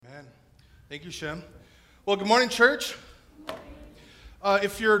Thank you, Shem. Well, good morning, church.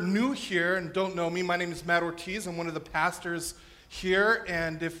 If you're new here and don't know me, my name is Matt Ortiz. I'm one of the pastors here,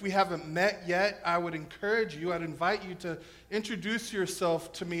 and if we haven't met yet, I would invite you to introduce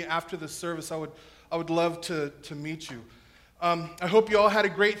yourself to me after the service. I would love to meet you. I hope you all had a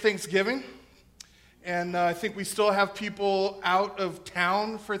great Thanksgiving, and I think we still have people out of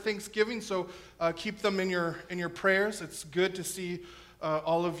town for Thanksgiving, so keep them in your prayers. It's good to see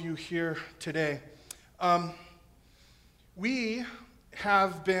all of you here today. We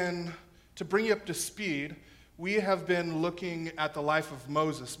have been, to bring you up to speed, we have been looking at the life of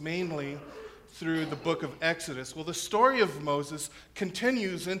Moses, mainly through the book of Exodus. Well, the story of Moses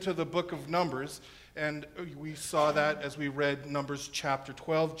continues into the book of Numbers, and we saw that as we read Numbers chapter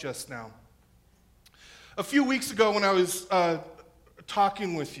 12 just now. A few weeks ago when I was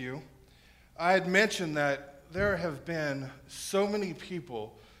talking with you, I had mentioned that there have been so many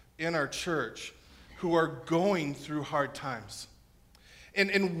people in our church who are going through hard times. And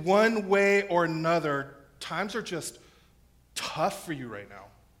in one way or another, times are just tough for you right now.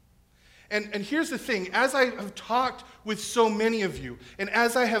 And here's the thing, as I have talked with so many of you, and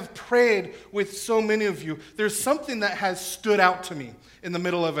as I have prayed with so many of you, there's something that has stood out to me in the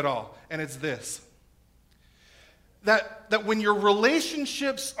middle of it all, and it's this. That when your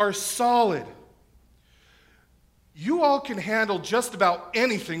relationships are solid, you all can handle just about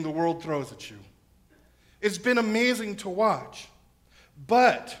anything the world throws at you. It's been amazing to watch.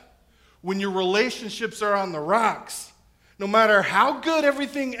 But when your relationships are on the rocks, no matter how good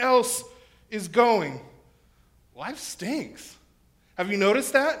everything else is going, life stinks. Have you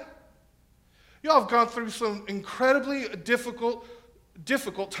noticed that? You all have gone through some incredibly difficult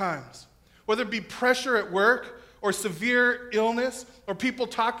times. Whether it be pressure at work or severe illness or people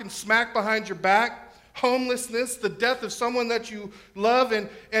talking smack behind your back, homelessness, the death of someone that you love,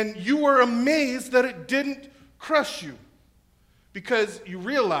 and you were amazed that it didn't crush you because you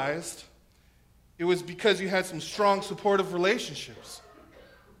realized it was because you had some strong, supportive relationships.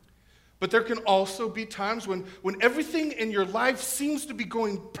 But there can also be times when everything in your life seems to be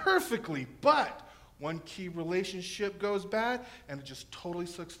going perfectly, but one key relationship goes bad, and it just totally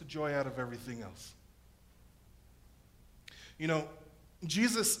sucks the joy out of everything else. You know,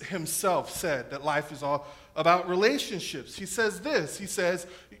 Jesus himself said that life is all about relationships. He says this.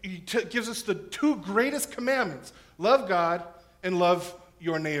 He gives us the two greatest commandments. Love God and love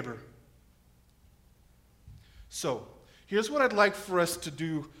your neighbor. So, here's what I'd like for us to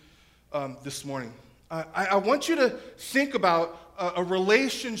do this morning. I want you to think about a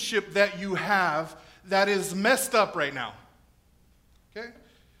relationship that you have that is messed up right now. Okay?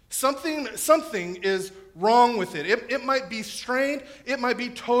 Something is wrong with it. It might be strained. It might be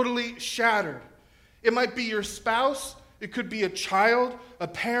totally shattered. It might be your spouse. It could be a child, a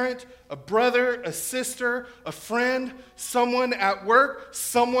parent, a brother, a sister, a friend, someone at work,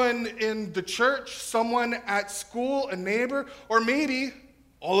 someone in the church, someone at school, a neighbor, or maybe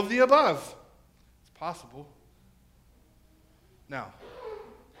all of the above. It's possible. Now,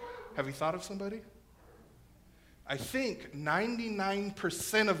 have you thought of somebody? I think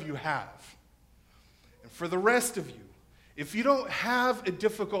 99% of you have. And for the rest of you, if you don't have a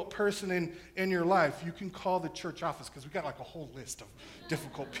difficult person in your life, you can call the church office because we got like a whole list of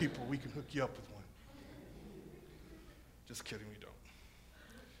difficult people. We can hook you up with one. Just kidding, we don't.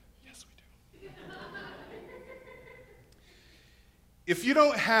 Yes, we do. If you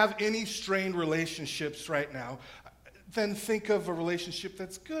don't have any strained relationships right now, then think of a relationship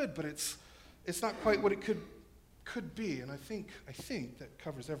that's good, but it's not quite what it could be, and I think that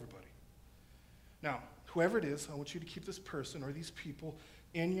covers everybody. Now, whoever it is, I want you to keep this person or these people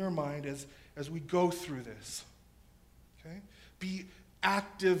in your mind as we go through this. Okay? Be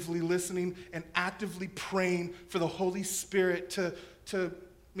actively listening and actively praying for the Holy Spirit to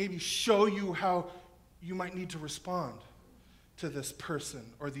maybe show you how you might need to respond to this person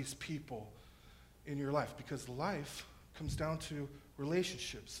or these people in your life, because life comes down to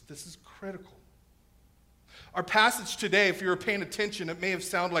relationships. This is critical. Our passage today, if you were paying attention, it may have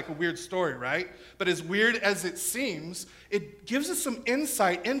sounded like a weird story, right? But as weird as it seems, it gives us some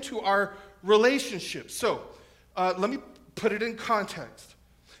insight into our relationships. So, let me put it in context.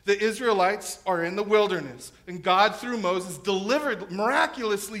 The Israelites are in the wilderness, and God, through Moses,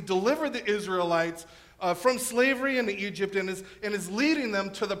 miraculously delivered the Israelites from slavery into Egypt and is leading them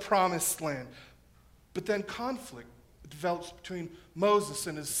to the promised land. But then conflict develops between Moses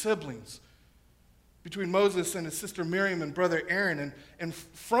and his siblings, between Moses and his sister Miriam and brother Aaron. And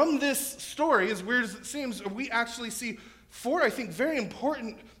from this story, as weird as it seems, we actually see four, I think, very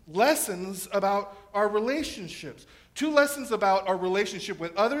important lessons about our relationships. 2 lessons about our relationship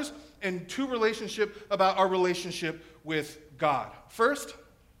with others and 2 relationship about our relationship with God. First,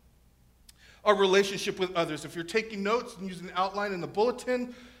 our relationship with others. If you're taking notes and using the outline in the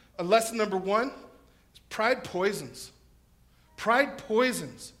bulletin, lesson number 1 is pride poisons. Pride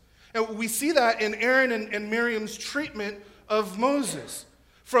poisons. And we see that in Aaron and Miriam's treatment of Moses.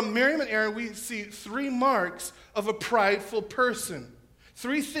 From Miriam and Aaron, we see 3 marks of a prideful person.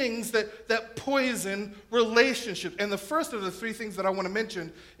 3 things that poison relationship. And the first of the 3 things that I want to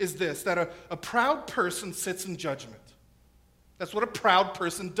mention is this, that a proud person sits in judgment. That's what a proud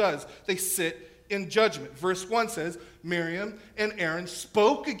person does. They sit in judgment. Verse 1 says, Miriam and Aaron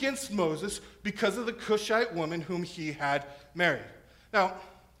spoke against Moses because of the Cushite woman whom he had married. Now,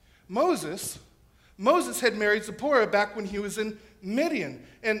 Moses had married Zipporah back when he was in Midian.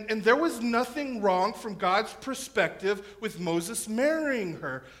 And there was nothing wrong from God's perspective with Moses marrying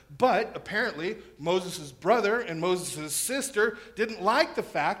her. But apparently, Moses' brother and Moses' sister didn't like the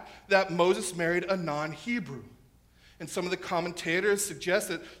fact that Moses married a non-Hebrew. And some of the commentators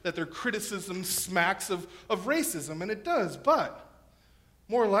suggest that their criticism smacks of racism, and it does. But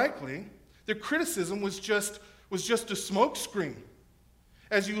more likely, their criticism was just a smokescreen.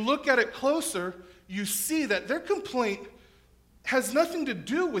 As you look at it closer, you see that their complaint has nothing to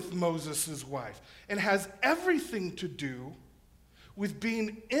do with Moses' wife and has everything to do with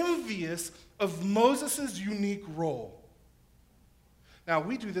being envious of Moses' unique role. Now,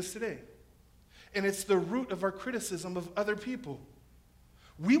 we do this today, and it's the root of our criticism of other people.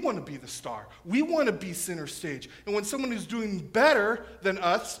 We want to be the star. We want to be center stage. And when someone is doing better than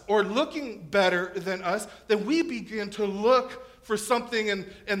us or looking better than us, then we begin to look for something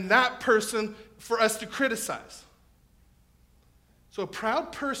in that person for us to criticize. So a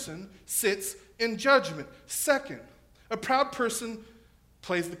proud person sits in judgment. Second, a proud person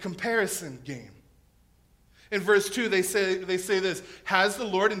plays the comparison game. In verse 2, they say this, has the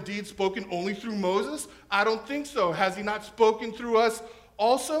Lord indeed spoken only through Moses? I don't think so. Has he not spoken through us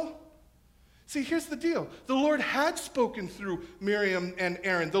also? See, here's the deal. The Lord had spoken through Miriam and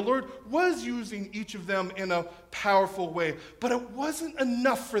Aaron. The Lord was using each of them in a powerful way, but it wasn't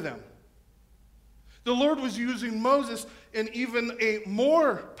enough for them. The Lord was using Moses in even a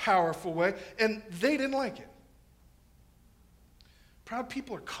more powerful way, and they didn't like it. Proud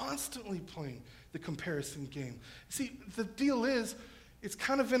people are constantly playing the comparison game. See, the deal is, it's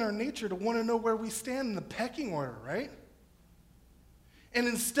kind of in our nature to want to know where we stand in the pecking order, right? And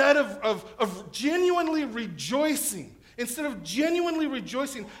instead of genuinely rejoicing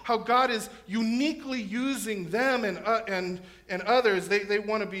how God is uniquely using them and others, they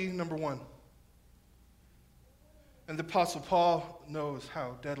want to be number 1. And the Apostle Paul knows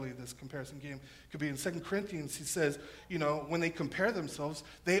how deadly this comparison game could be. In 2 Corinthians, he says, when they compare themselves,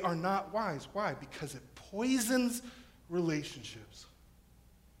 they are not wise. Why? Because it poisons relationships.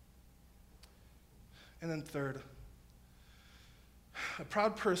 And then third, a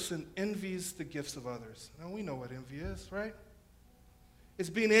proud person envies the gifts of others. Now, we know what envy is, right? It's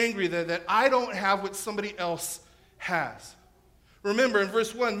being angry that I don't have what somebody else has. Remember, in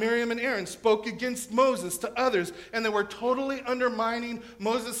verse 1, Miriam and Aaron spoke against Moses to others, and they were totally undermining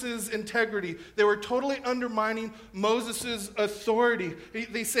Moses' integrity. They were totally undermining Moses' authority.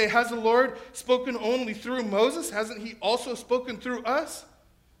 They say, has the Lord spoken only through Moses? Hasn't he also spoken through us?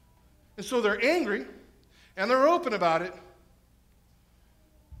 And so they're angry, and they're open about it,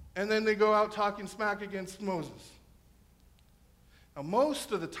 and then they go out talking smack against Moses. Now,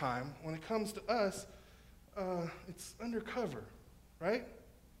 most of the time, when it comes to us, it's undercover. Right?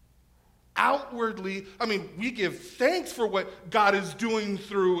 Outwardly, we give thanks for what God is doing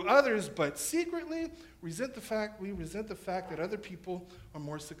through others, but secretly we resent the fact that other people are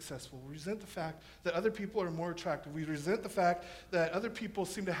more successful. We resent the fact that other people are more attractive. We resent the fact that other people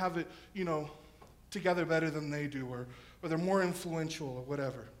seem to have it, together better than they do, or they're more influential or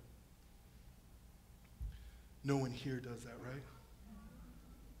whatever. No one here does that, right?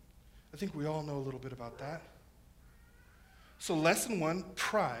 I think we all know a little bit about that. So lesson 1,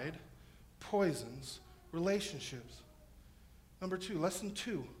 pride poisons relationships. Number 2, lesson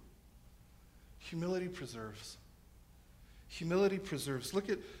 2, humility preserves. Humility preserves.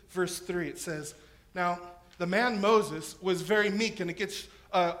 Look at verse 3. It says, now, the man Moses was very meek, and it gets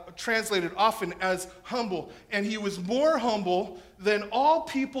translated often as humble. And he was more humble than all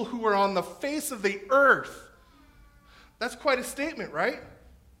people who were on the face of the earth. That's quite a statement, right?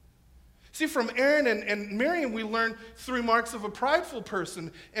 See, from Aaron and Miriam, we learn 3 marks of a prideful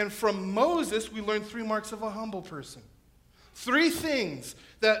person. And from Moses, we learn 3 marks of a humble person. 3 things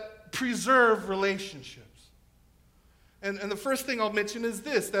that preserve relationships. And the first thing I'll mention is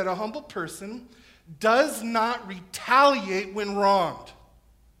this, that a humble person does not retaliate when wronged.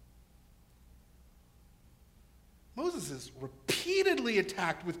 Moses is repeatedly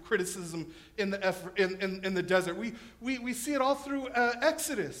attacked with criticism in the desert. We see it all through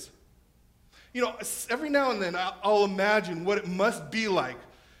Exodus. You know, every now and then I'll imagine what it must be like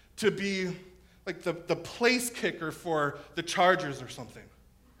to be like the place kicker for the Chargers or something.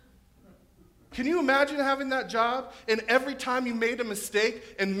 Can you imagine having that job? And every time you made a mistake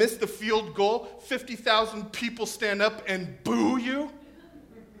and missed a field goal, 50,000 people stand up and boo you?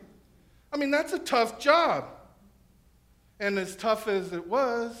 I mean, that's a tough job. And as tough as it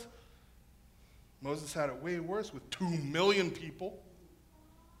was, Moses had it way worse with 2 million people.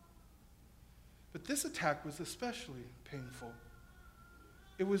 But this attack was especially painful.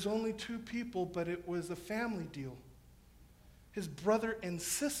 It was only 2 people, but it was a family deal. His brother and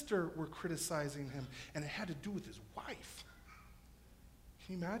sister were criticizing him, and it had to do with his wife.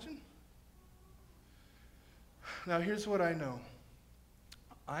 Can you imagine? Now, here's what I know.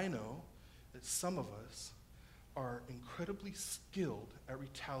 I know that some of us are incredibly skilled at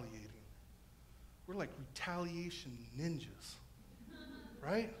retaliating. We're like retaliation ninjas,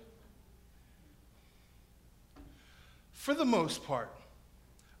 right? For the most part,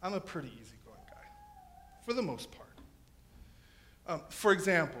 I'm a pretty easygoing guy. For the most part. For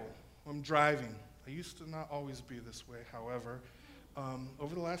example, when I'm driving, I used to not always be this way, however.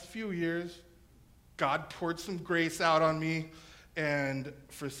 Over the last few years, God poured some grace out on me, and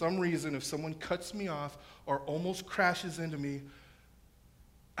for some reason, if someone cuts me off or almost crashes into me,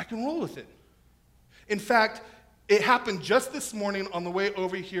 I can roll with it. In fact, it happened just this morning on the way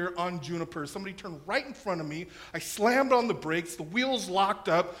over here on Juniper. Somebody turned right in front of me. I slammed on the brakes. The wheels locked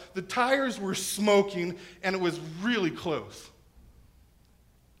up. The tires were smoking, and it was really close.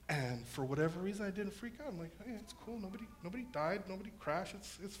 And for whatever reason, I didn't freak out. I'm like, hey, it's cool. Nobody died. Nobody crashed.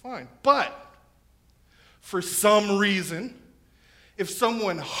 It's fine. But for some reason, if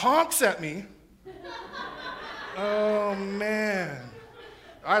someone honks at me, oh man,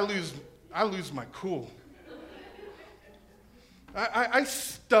 I lose my cool. I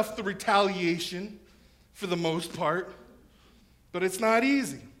stuff the retaliation for the most part, but it's not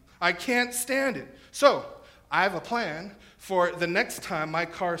easy. I can't stand it. So I have a plan for the next time my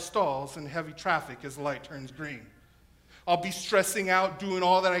car stalls in heavy traffic as the light turns green. I'll be stressing out, doing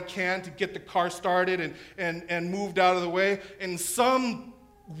all that I can to get the car started and moved out of the way, and someone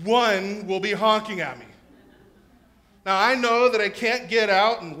will be honking at me. Now, I know that I can't get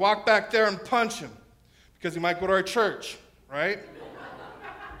out and walk back there and punch him because he might go to our church, right?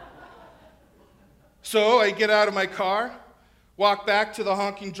 So I get out of my car, walk back to the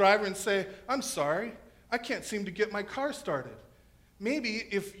honking driver and say, I'm sorry, I can't seem to get my car started. Maybe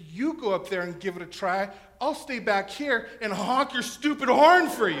if you go up there and give it a try, I'll stay back here and honk your stupid horn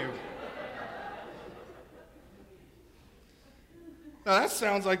for you. Now that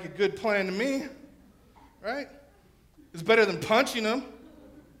sounds like a good plan to me, right? It's better than punching him.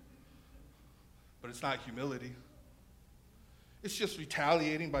 But it's not humility. It's just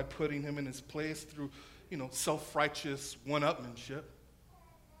retaliating by putting him in his place through, self-righteous one-upmanship.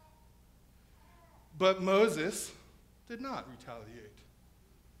 But Moses did not retaliate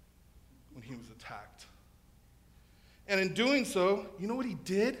when he was attacked. And in doing so, you know what he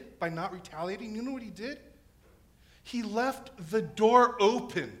did by not retaliating? You know what he did? He left the door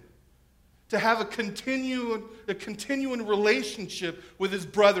open to have a continuing relationship with his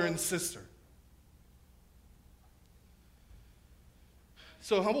brother and sister.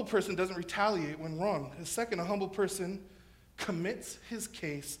 So a humble person doesn't retaliate when wrong. And second, a humble person commits his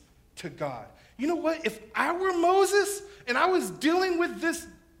case to God. You know what? If I were Moses and I was dealing with this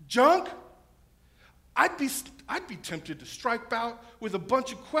junk, I'd be tempted to strike out with a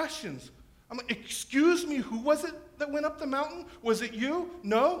bunch of questions. I'm like, excuse me, who was it that went up the mountain? Was it you?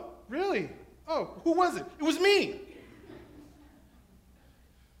 No? Really? Oh, who was it? It was me.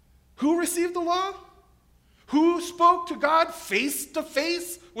 Who received the law? Who spoke to God face to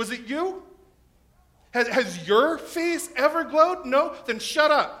face? Was it you? Has your face ever glowed? No? Then shut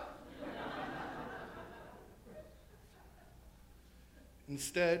up.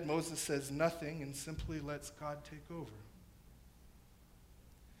 Instead, Moses says nothing and simply lets God take over.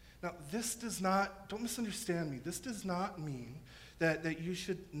 Now, don't misunderstand me, this does not mean that you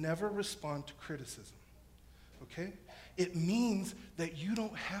should never respond to criticism, okay? It means that you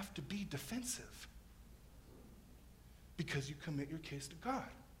don't have to be defensive because you commit your case to God.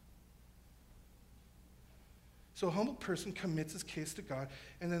 So a humble person commits his case to God,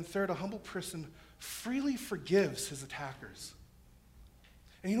 and then third, a humble person freely forgives his attackers.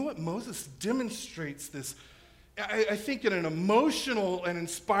 And you know what? Moses demonstrates this, I think, in an emotional and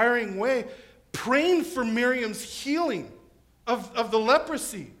inspiring way praying for Miriam's healing of the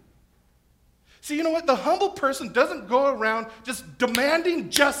leprosy. See, you know what? The humble person doesn't go around just demanding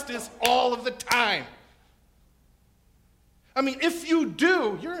justice all of the time. I mean, if you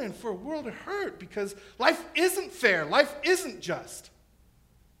do, you're in for a world of hurt because life isn't fair. Life isn't just.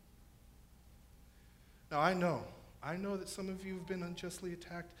 Now, I know that some of you have been unjustly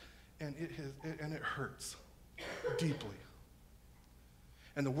attacked, and it hurts deeply.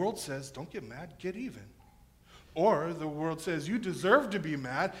 And the world says, don't get mad, get even. Or the world says, you deserve to be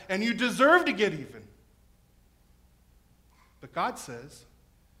mad, and you deserve to get even. But God says,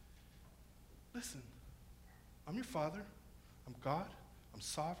 listen, I'm your Father, I'm God, I'm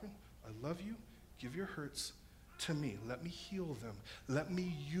sovereign, I love you, give your hurts to me. Let me heal them. Let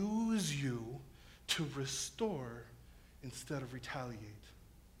me use you to restore instead of retaliate.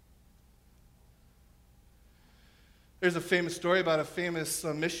 There's a famous story about a famous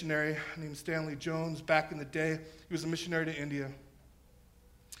missionary named Stanley Jones back in the day. He was a missionary to India.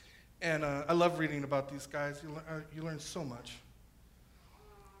 And I love reading about these guys. You learn so much.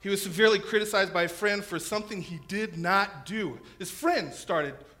 He was severely criticized by a friend for something he did not do. His friend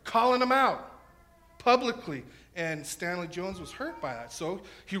started calling him out publicly, and Stanley Jones was hurt by that. So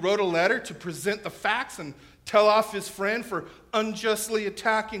he wrote a letter to present the facts and tell off his friend for unjustly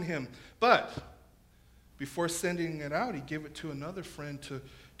attacking him. But before sending it out, he gave it to another friend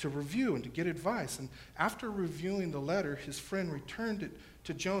to review and to get advice. And after reviewing the letter, his friend returned it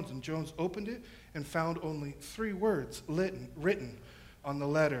to Jones, and Jones opened it and found only 3 words written on the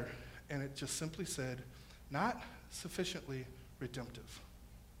letter. And it just simply said, not sufficiently redemptive.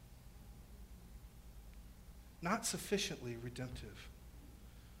 Not sufficiently redemptive.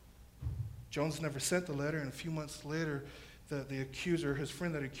 Jones never sent the letter, and a few months later, the accuser, his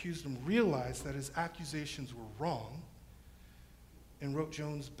friend that accused him, realized that his accusations were wrong and wrote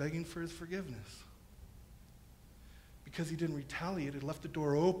Jones begging for his forgiveness. Because he didn't retaliate, it left the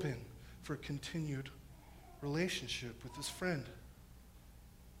door open for a continued relationship with his friend.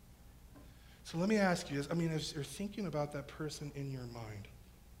 So let me ask you, as you're thinking about that person in your mind,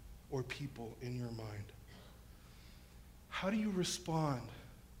 or people in your mind, how do you respond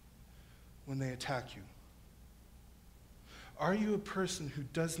when they attack you? Are you a person who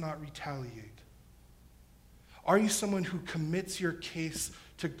does not retaliate? Are you someone who commits your case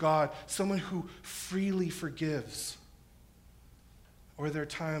to God, someone who freely forgives? Or are there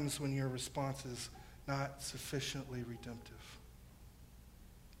times when your response is not sufficiently redemptive?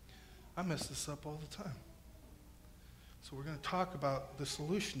 I mess this up all the time. So we're going to talk about the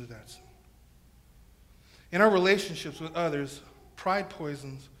solution to that soon. In our relationships with others, pride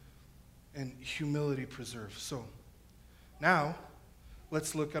poisons and humility preserves. So now,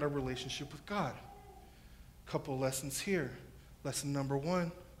 let's look at our relationship with God. A couple lessons here. Lesson number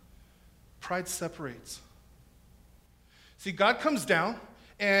 1, pride separates. See, God comes down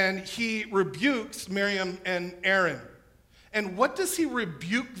and he rebukes Miriam and Aaron. And what does he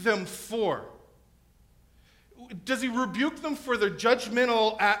rebuke them for? Does he rebuke them for their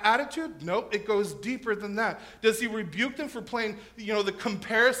judgmental attitude? Nope, it goes deeper than that. Does he rebuke them for playing, the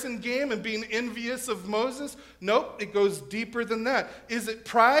comparison game and being envious of Moses? Nope, it goes deeper than that. Is it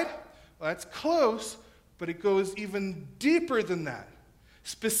pride? Well, that's close, but it goes even deeper than that.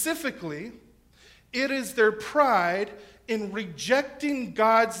 Specifically, it is their pride in rejecting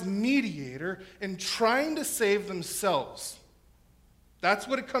God's mediator and trying to save themselves. That's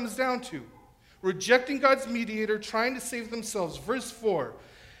what it comes down to. Rejecting God's mediator, trying to save themselves. Verse 4,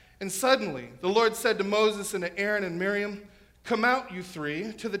 and suddenly the Lord said to Moses and to Aaron and Miriam, come out, you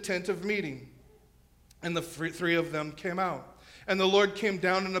 3, to the tent of meeting. And the 3 of them came out. And the Lord came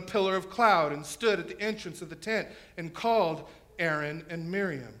down in a pillar of cloud and stood at the entrance of the tent and called Aaron and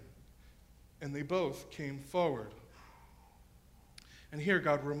Miriam. And they both came forward. And here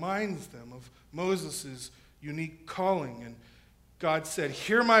God reminds them of Moses' unique calling. And God said,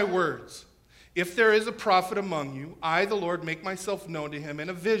 hear my words. If there is a prophet among you, I, the Lord, make myself known to him in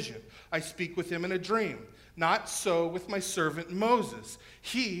a vision. I speak with him in a dream. Not so with my servant Moses.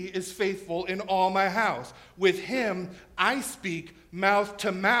 He is faithful in all my house. With him I speak mouth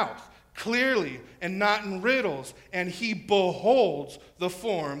to mouth, clearly and not in riddles, and he beholds the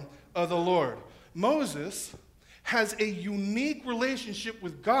form of the Lord. Moses has a unique relationship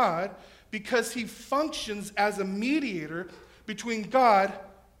with God because he functions as a mediator between God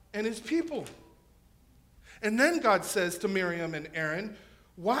and his people. And then God says to Miriam and Aaron,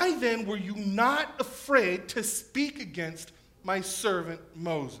 why then were you not afraid to speak against my servant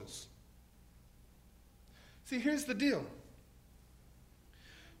Moses? See, here's the deal.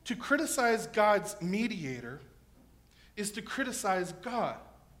 To criticize God's mediator is to criticize God.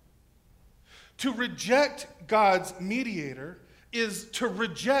 To reject God's mediator is to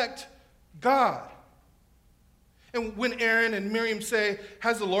reject God. And when Aaron and Miriam say,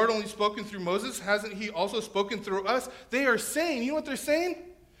 has the Lord only spoken through Moses? Hasn't he also spoken through us? They are saying, you know what they're saying?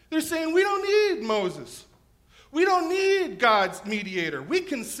 They're saying, we don't need Moses. We don't need God's mediator. We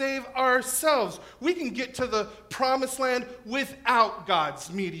can save ourselves. We can get to the promised land without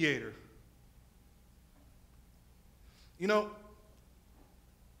God's mediator. You know,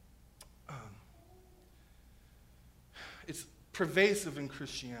 it's pervasive in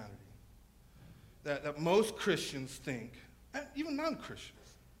Christianity that most Christians think, even non-Christians,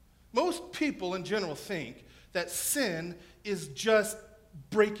 most people in general think that sin is just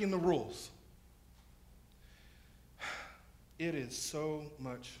breaking the rules. It is so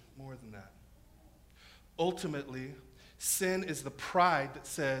much more than that. Ultimately, sin is the pride that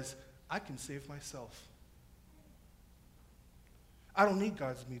says, I can save myself. I don't need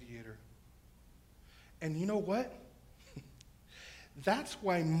God's mediator. And you know what? That's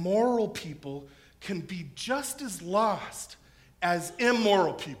why moral people can be just as lost as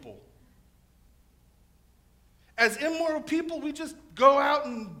immoral people. As immoral people, we just go out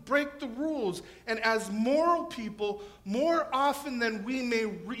and break the rules. And as moral people, more often than we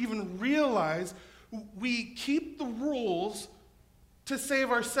may even realize, we keep the rules to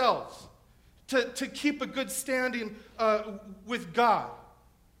save ourselves, to keep a good standing with God.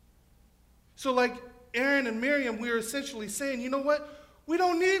 So like Aaron and Miriam, we are essentially saying, you know what? We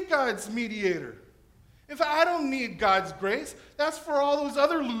don't need God's mediator. In fact, I don't need God's grace. That's for all those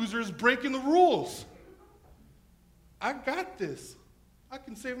other losers breaking the rules. I got this. I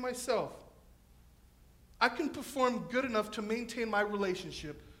can save myself. I can perform good enough to maintain my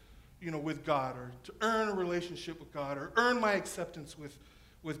relationship, with God, or to earn a relationship with God, or earn my acceptance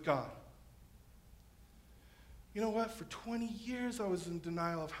with God. You know what? For 20 years, I was in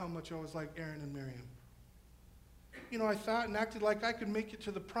denial of how much I was like Aaron and Miriam. I thought and acted like I could make it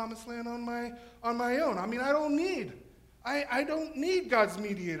to the promised land on my own. I mean, I don't need God's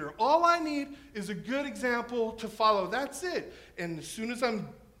mediator. All I need is a good example to follow. That's it. And as soon as I'm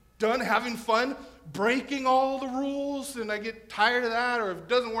done having fun, breaking all the rules, and I get tired of that, or if it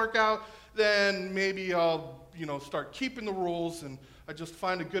doesn't work out, then maybe I'll, start keeping the rules, and I just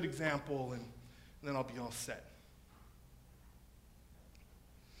find a good example, and then I'll be all set.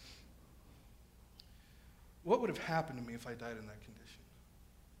 What would have happened to me if I died in that condition?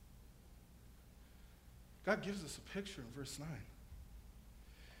 God gives us a picture in verse 9. It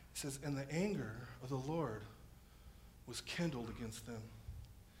says, and the anger of the Lord was kindled against them,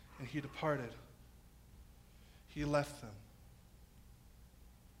 and he departed. He left them.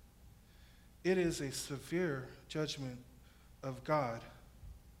 It is a severe judgment of God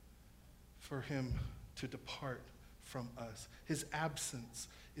for him to depart from us. His absence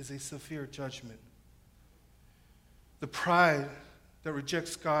is a severe judgment. The pride that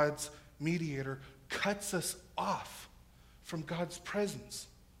rejects God's mediator cuts us off from God's presence.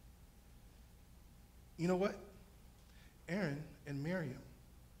 You know what? Aaron and Miriam,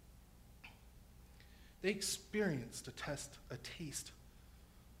 they experienced a taste.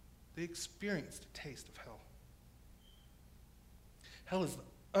 They experienced a taste of hell. Hell is the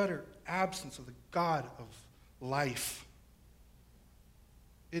utter absence of the God of life.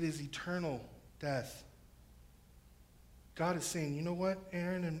 It is eternal death. God is saying, you know what,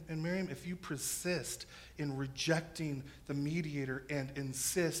 Aaron and Miriam, if you persist in rejecting the mediator and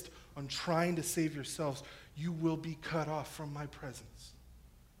insist on trying to save yourselves, you will be cut off from my presence.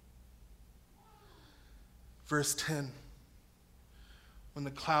 Verse 10, when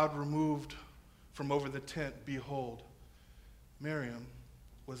the cloud removed from over the tent, behold, Miriam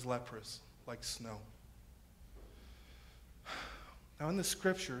was leprous like snow. Now in the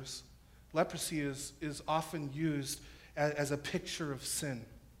scriptures, leprosy is often used as a picture of sin.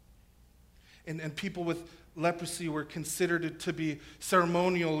 And people with leprosy were considered to be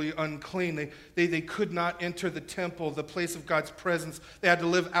ceremonially unclean. They could not enter the temple, the place of God's presence. They had to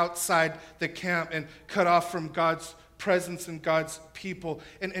live outside the camp and cut off from God's presence and God's people.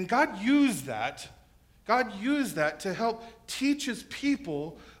 And God used that. God used that to help teach his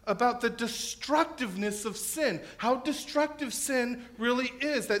people about the destructiveness of sin, how destructive sin really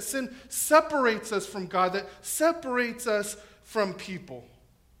is, that sin separates us from God, that separates us from people.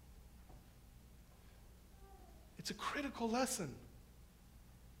 It's a critical lesson.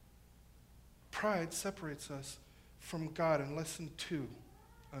 Pride separates us from God, and lesson 2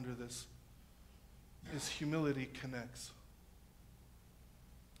 under this is humility connects.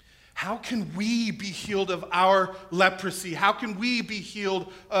 How can we be healed of our leprosy? How can we be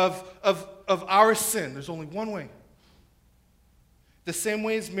healed of our sin? There's only one way. The same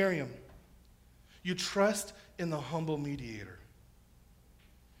way as Miriam. You trust in the humble mediator.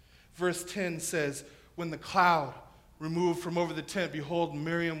 Verse 10 says, when the cloud removed from over the tent, behold,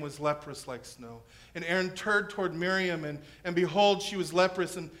 Miriam was leprous like snow. And Aaron turned toward Miriam, and behold, she was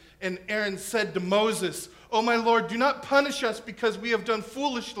leprous. And Aaron said to Moses, "O my Lord, do not punish us because we have done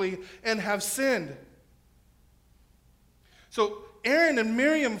foolishly and have sinned." So Aaron and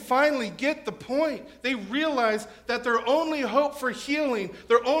Miriam finally get the point. They realize that their only hope for healing,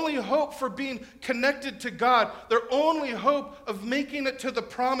 their only hope for being connected to God, their only hope of making it to the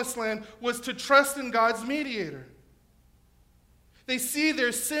promised land was to trust in God's mediator. They see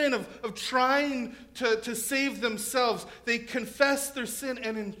their sin of trying to save themselves. They confess their sin,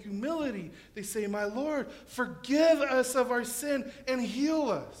 and in humility, they say, "My Lord, forgive us of our sin and heal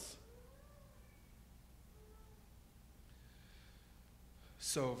us."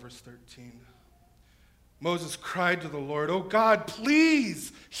 So, verse 13, Moses cried to the Lord, "Oh God,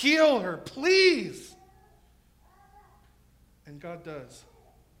 please heal her, please." And God does.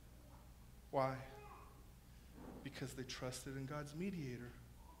 Why? Because they trusted in God's mediator.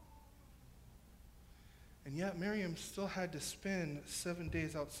 And yet Miriam still had to spend 7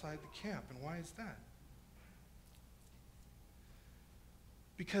 days outside the camp. And why is that?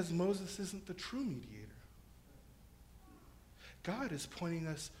 Because Moses isn't the true mediator. God is pointing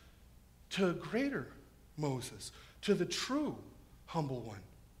us to a greater Moses, to the true humble one.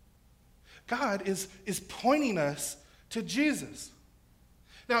 God is pointing us to Jesus.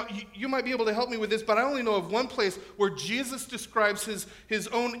 Now, you might be able to help me with this, but I only know of one place where Jesus describes his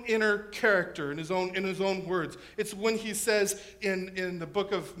own inner character in his own words. It's when he says in the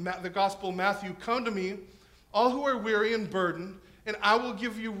book of the Gospel of Matthew, "Come to me, all who are weary and burdened, and I will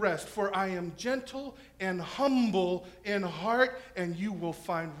give you rest, for I am gentle and humble in heart, and you will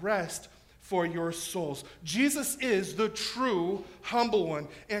find rest for your souls." Jesus is the true humble one,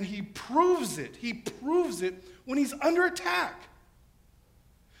 and he proves it. He proves it when he's under attack.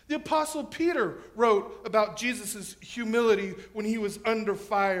 The Apostle Peter wrote about Jesus' humility when he was under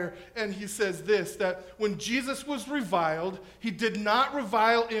fire, and he says this, that when Jesus was reviled, he did not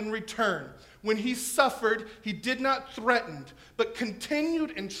revile in return. When he suffered, he did not threaten, but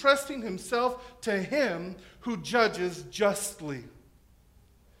continued entrusting himself to him who judges justly.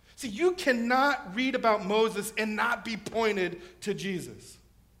 See, you cannot read about Moses and not be pointed to Jesus.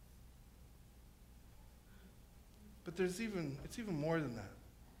 But it's even more than that.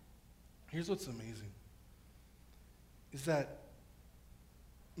 Here's what's amazing, is that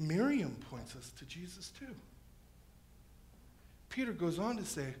Miriam points us to Jesus too. Peter goes on to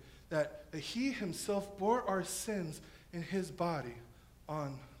say that he himself bore our sins in his body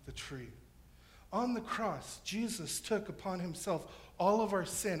on the tree. On the cross, Jesus took upon himself all of our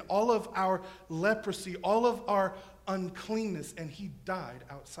sin, all of our leprosy, all of our uncleanness, and he died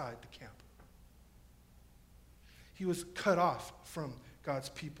outside the camp. He was cut off from God's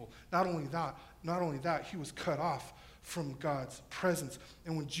people. Not only that, he was cut off from God's presence.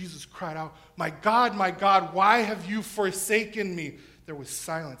 And when Jesus cried out, my God, why have you forsaken me?" There was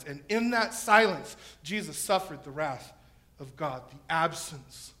silence. And in that silence, Jesus suffered the wrath of God, the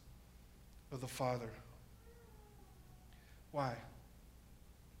absence of the Father. Why?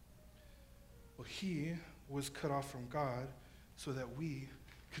 Well, he was cut off from God so that we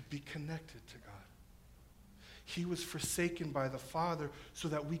could be connected to God. He was forsaken by the Father so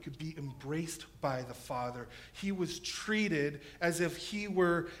that we could be embraced by the Father. He was treated as if he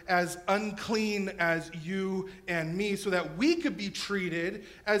were as unclean as you and me so that we could be treated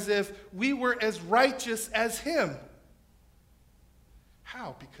as if we were as righteous as him.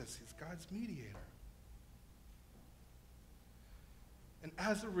 How? Because he's God's mediator. And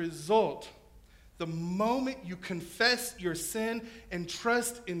as a result, the moment you confess your sin and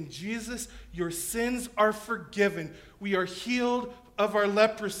trust in Jesus, your sins are forgiven. We are healed of our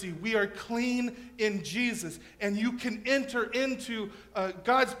leprosy. We are clean in Jesus. And you can enter into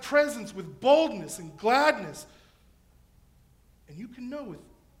God's presence with boldness and gladness. And you can know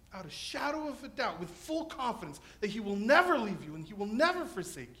without a shadow of a doubt, with full confidence, that he will never leave you and he will never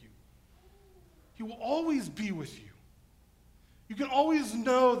forsake you. He will always be with you. You can always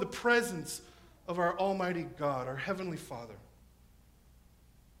know the presence of our Almighty God, our Heavenly Father.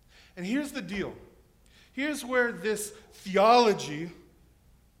 And here's the deal. Here's where this theology,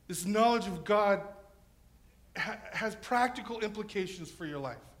 this knowledge of God, has practical implications for your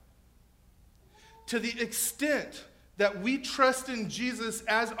life. To the extent that we trust in Jesus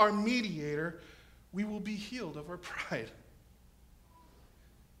as our mediator, we will be healed of our pride.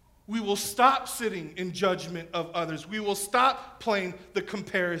 We will stop sitting in judgment of others. We will stop playing the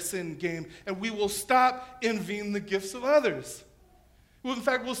comparison game, and we will stop envying the gifts of others. Well, in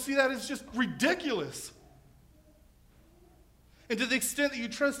fact, we'll see that as just ridiculous. And to the extent that you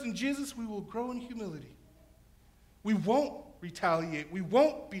trust in Jesus, we will grow in humility. We won't retaliate. We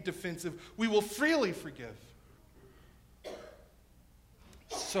won't be defensive. We will freely forgive.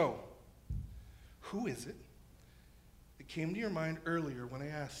 So, who is it that came to your mind earlier when I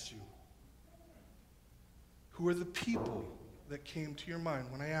asked you? Who are the people that came to your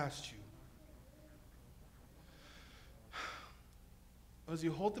mind when I asked you? As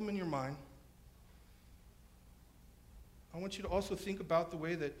you hold them in your mind, I want you to also think about the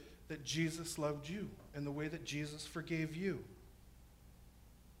way that Jesus loved you and the way that Jesus forgave you.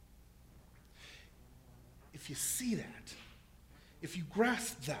 If you see that, if you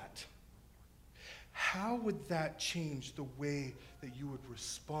grasp that, how would that change the way that you would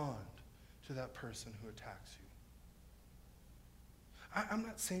respond to that person who attacks you? I'm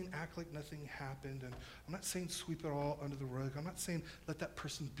not saying act like nothing happened, and I'm not saying sweep it all under the rug. I'm not saying let that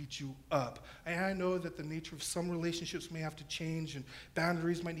person beat you up. And I know that the nature of some relationships may have to change, and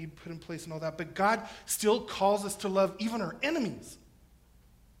boundaries might need to be put in place and all that, but God still calls us to love even our enemies.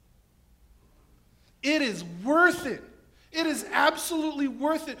 It is worth it. It is absolutely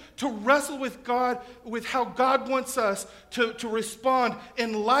worth it to wrestle with God, with how God wants us to respond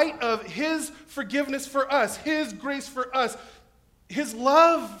in light of His forgiveness for us, His grace for us, His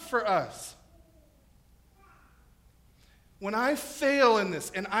love for us. When I fail in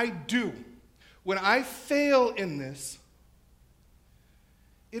this, and I do, when I fail in this,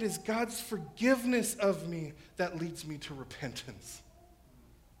 it is God's forgiveness of me that leads me to repentance.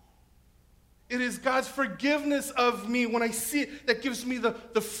 It is God's forgiveness of me when I see it that gives me the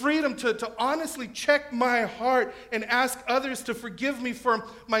freedom to honestly check my heart and ask others to forgive me for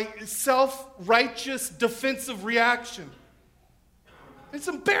my self-righteous defensive reaction. It's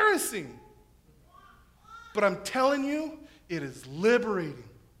embarrassing. But I'm telling you, it is liberating.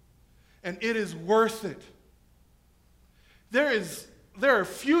 And it is worth it. There are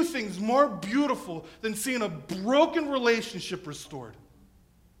few things more beautiful than seeing a broken relationship restored.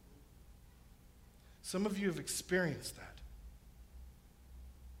 Some of you have experienced that.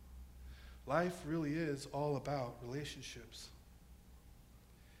 Life really is all about relationships.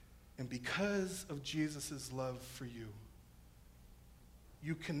 And because of Jesus' love for you,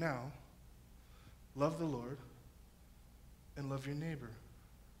 you can now love the Lord and love your neighbor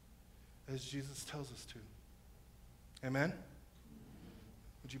as Jesus tells us to. Amen?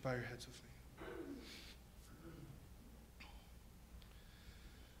 Would you bow your heads with me?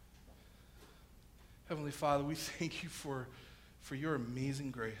 Heavenly Father, we thank you for your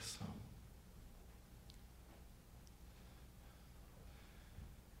amazing grace.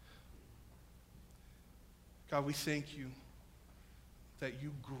 God, we thank you that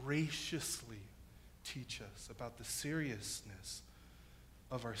you graciously teach us about the seriousness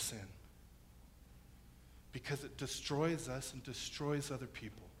of our sin, because it destroys us and destroys other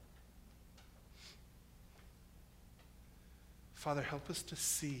people. Father, help us to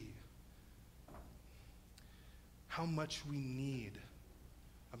see how much we need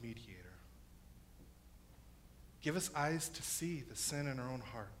a mediator. Give us eyes to see the sin in our own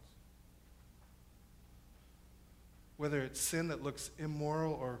hearts. Whether it's sin that looks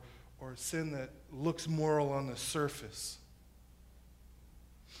immoral or sin that looks moral on the surface.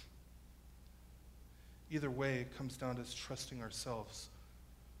 Either way, it comes down to us trusting ourselves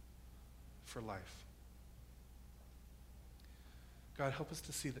for life. God, help us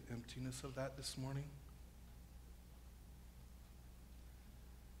to see the emptiness of that this morning.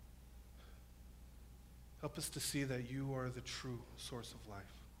 Help us to see that you are the true source of life.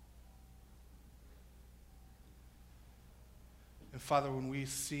 And Father, when we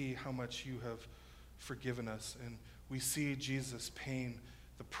see how much you have forgiven us, and we see Jesus paying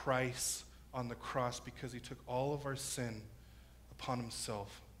the price on the cross because he took all of our sin upon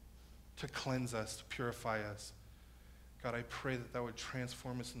himself to cleanse us, to purify us, God, I pray that that would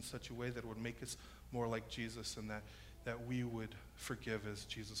transform us in such a way that it would make us more like Jesus, and that we would forgive as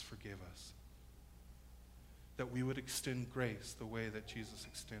Jesus forgave us. That we would extend grace the way that Jesus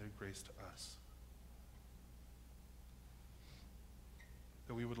extended grace to us.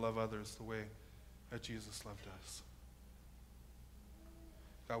 That we would love others the way that Jesus loved us.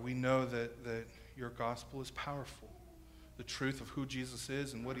 God, we know that your gospel is powerful. The truth of who Jesus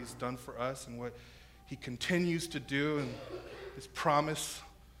is and what he's done for us and what he continues to do and his promise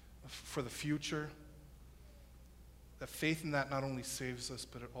for the future. That faith in that not only saves us,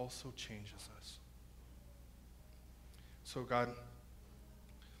 but it also changes us. So God,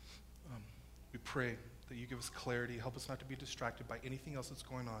 we pray that you give us clarity. Help us not to be distracted by anything else that's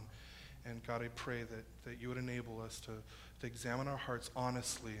going on. And God, I pray that you would enable us to examine our hearts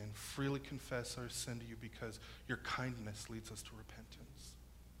honestly and freely confess our sin to you, because your kindness leads us to repentance.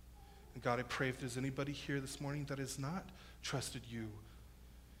 And God, I pray if there's anybody here this morning that has not trusted you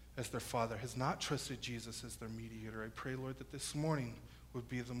as their Father, has not trusted Jesus as their mediator, I pray, Lord, that this morning would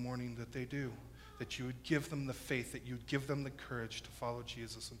be the morning that they do, that you would give them the faith, that you would give them the courage to follow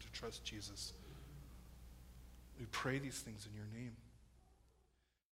Jesus and to trust Jesus. We pray these things in your name.